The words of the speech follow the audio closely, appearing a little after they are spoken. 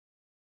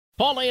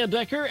Paul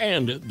Decker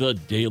and the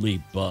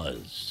Daily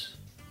Buzz.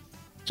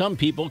 Some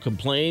people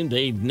complain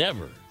they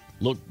never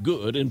look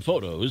good in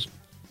photos,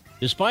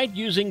 despite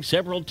using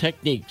several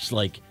techniques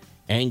like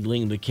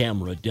angling the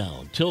camera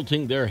down,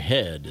 tilting their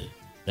head,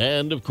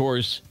 and, of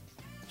course,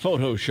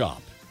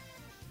 Photoshop.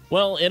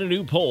 Well, in a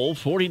new poll,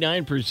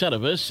 49%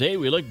 of us say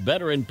we look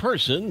better in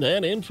person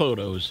than in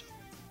photos.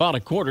 About a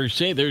quarter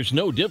say there's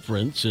no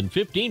difference, and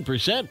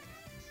 15%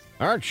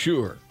 aren't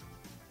sure.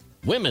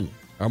 Women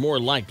are more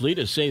likely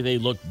to say they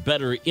look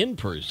better in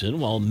person,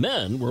 while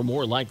men were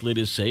more likely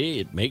to say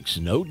it makes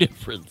no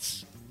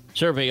difference.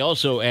 Survey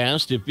also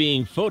asked if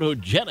being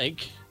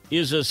photogenic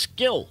is a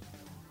skill.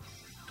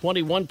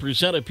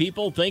 21% of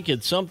people think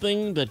it's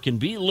something that can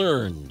be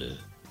learned,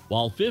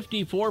 while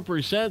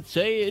 54%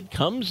 say it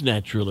comes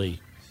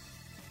naturally.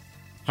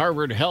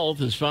 Harvard Health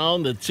has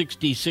found that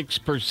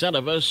 66%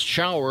 of us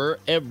shower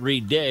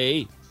every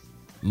day,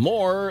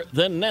 more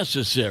than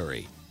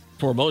necessary.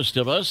 For most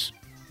of us,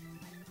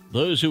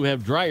 those who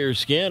have drier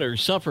skin or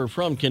suffer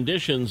from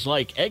conditions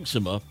like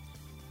eczema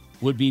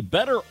would be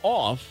better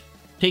off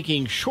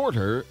taking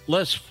shorter,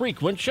 less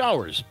frequent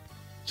showers,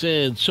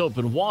 since soap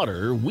and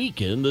water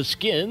weaken the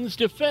skin's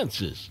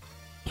defenses.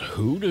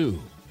 Who knew?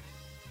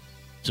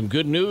 Some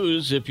good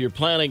news if you're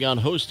planning on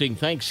hosting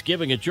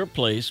Thanksgiving at your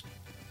place.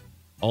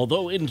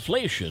 Although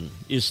inflation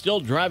is still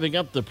driving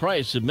up the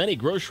price of many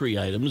grocery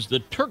items, the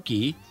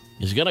turkey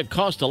is going to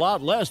cost a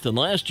lot less than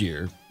last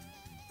year.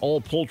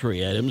 All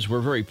poultry items were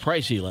very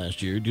pricey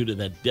last year due to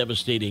that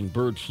devastating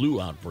bird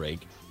flu outbreak.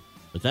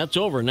 But that's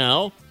over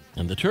now,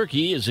 and the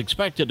turkey is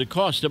expected to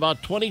cost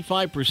about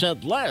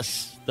 25%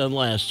 less than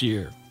last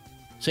year.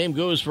 Same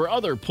goes for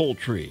other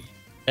poultry,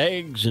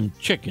 eggs and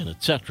chicken,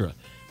 etc.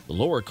 The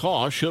lower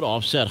cost should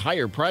offset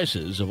higher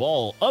prices of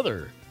all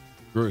other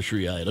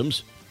grocery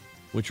items,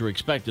 which are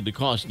expected to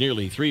cost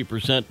nearly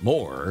 3%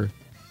 more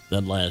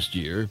than last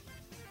year.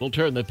 We'll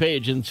turn the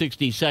page in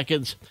 60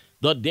 seconds.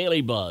 The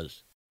Daily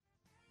Buzz.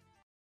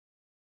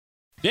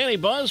 Daily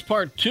Buzz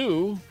Part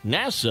 2,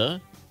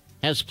 NASA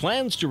has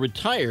plans to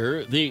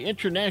retire the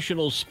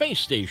International Space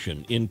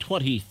Station in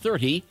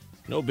 2030.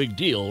 No big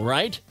deal,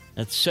 right?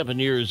 That's 7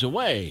 years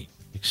away.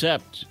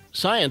 Except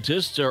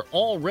scientists are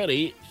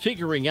already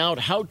figuring out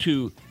how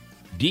to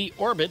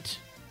deorbit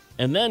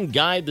and then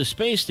guide the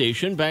space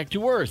station back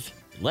to Earth.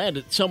 Land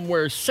it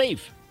somewhere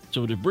safe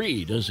so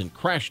debris doesn't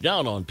crash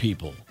down on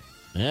people.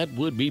 That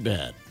would be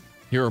bad.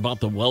 Hear about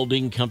the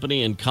welding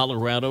company in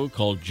Colorado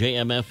called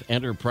JMF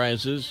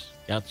Enterprises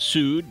got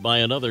sued by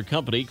another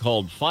company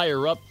called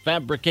Fire Up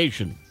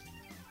Fabrication.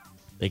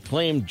 They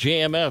claimed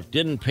JMF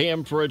didn't pay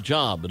him for a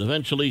job and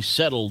eventually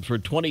settled for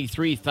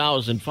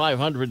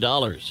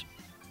 $23,500.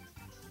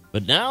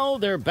 But now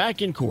they're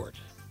back in court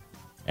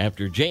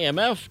after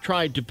JMF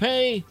tried to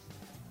pay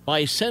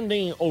by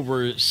sending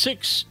over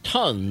 6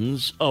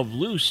 tons of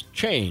loose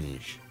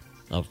change.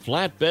 A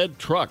flatbed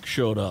truck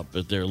showed up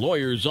at their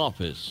lawyer's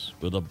office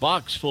with a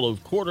box full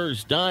of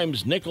quarters,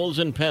 dimes, nickels,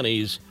 and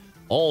pennies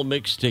all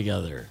mixed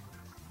together.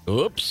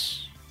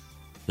 Oops.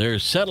 Their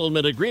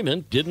settlement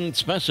agreement didn't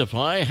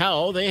specify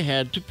how they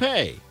had to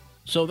pay,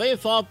 so they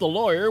thought the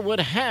lawyer would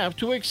have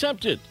to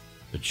accept it.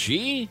 But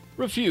she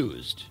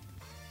refused.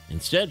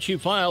 Instead, she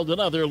filed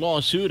another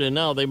lawsuit, and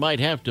now they might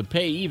have to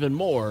pay even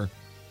more.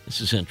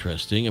 This is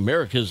interesting.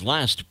 America's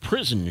last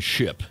prison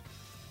ship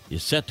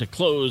is set to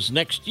close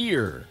next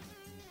year.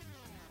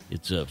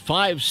 It's a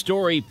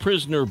 5-story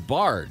prisoner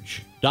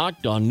barge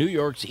docked on New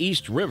York's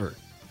East River.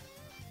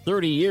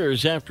 30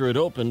 years after it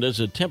opened as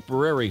a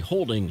temporary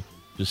holding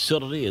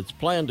facility, it's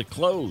planned to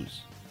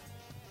close.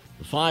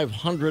 The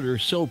 500 or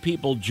so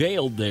people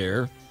jailed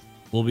there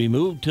will be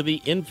moved to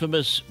the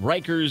infamous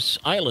Rikers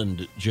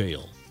Island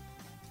jail.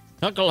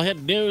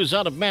 Knucklehead news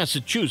out of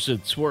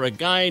Massachusetts, where a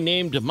guy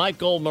named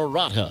Michael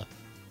Murata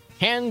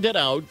handed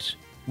out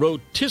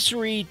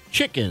rotisserie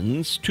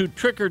chickens to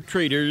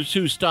trick-or-treaters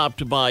who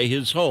stopped by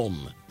his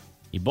home.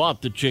 He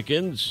bought the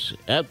chickens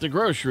at the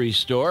grocery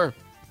store.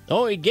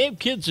 Oh, he gave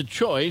kids a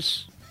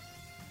choice.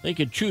 They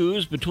could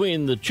choose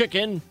between the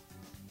chicken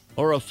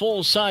or a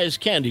full-size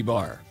candy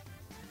bar.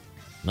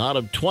 Out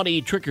of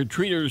 20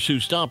 trick-or-treaters who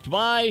stopped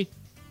by,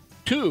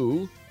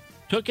 2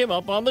 took him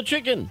up on the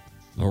chicken.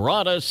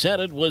 Murata said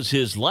it was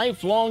his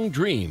lifelong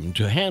dream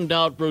to hand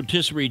out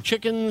rotisserie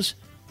chickens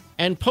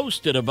and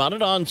posted about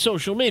it on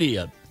social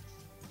media.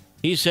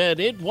 He said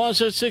it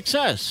was a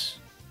success.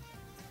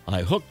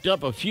 I hooked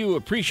up a few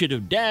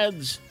appreciative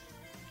dads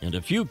and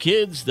a few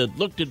kids that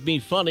looked at me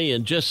funny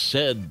and just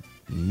said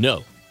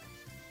no.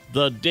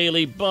 The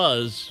Daily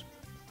Buzz.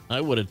 I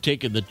would have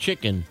taken the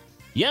chicken.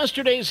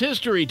 Yesterday's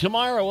history,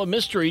 tomorrow a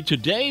mystery,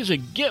 today's a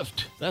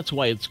gift. That's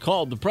why it's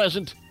called the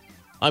present.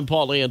 I'm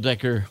Paul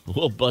Decker.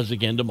 We'll buzz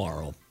again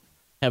tomorrow.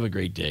 Have a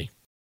great day.